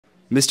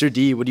Mr.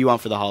 D, what do you want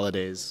for the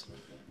holidays?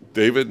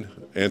 David,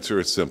 answer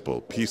is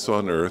simple. Peace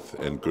on earth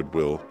and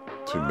goodwill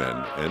to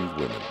men and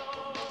women.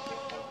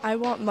 I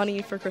want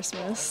money for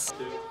Christmas.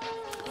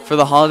 For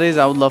the holidays,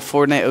 I would love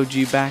Fortnite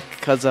OG back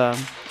because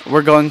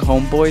we're going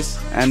home, boys,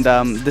 and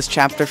this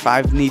Chapter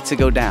 5 needs to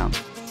go down.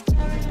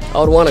 I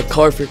would want a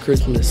car for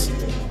Christmas.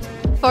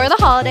 For the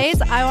holidays,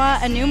 I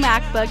want a new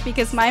MacBook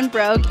because mine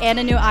broke and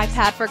a new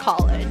iPad for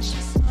college.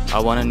 I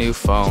want a new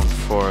phone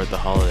for the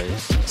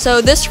holidays. So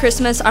this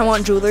Christmas, I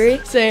want jewelry.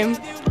 Same.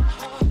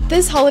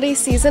 This holiday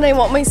season, I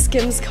want my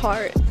Skims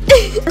cart.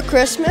 For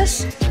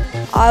Christmas,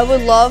 I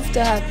would love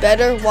to have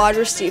better wide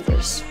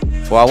receivers.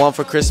 What I want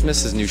for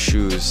Christmas is new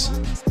shoes.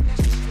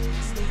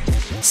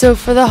 So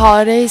for the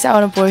holidays, I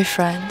want a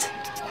boyfriend.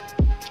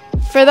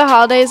 For the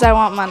holidays, I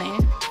want money.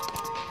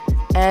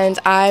 And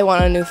I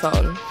want a new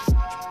phone.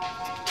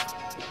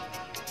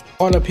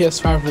 I want a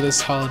PS5 for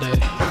this holiday.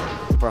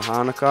 For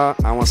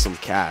Hanukkah, I want some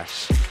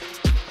cash.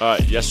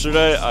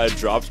 Yesterday, I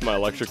dropped my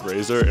electric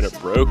razor and it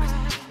broke,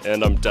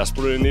 and I'm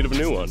desperately in need of a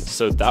new one.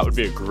 So that would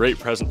be a great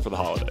present for the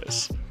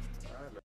holidays.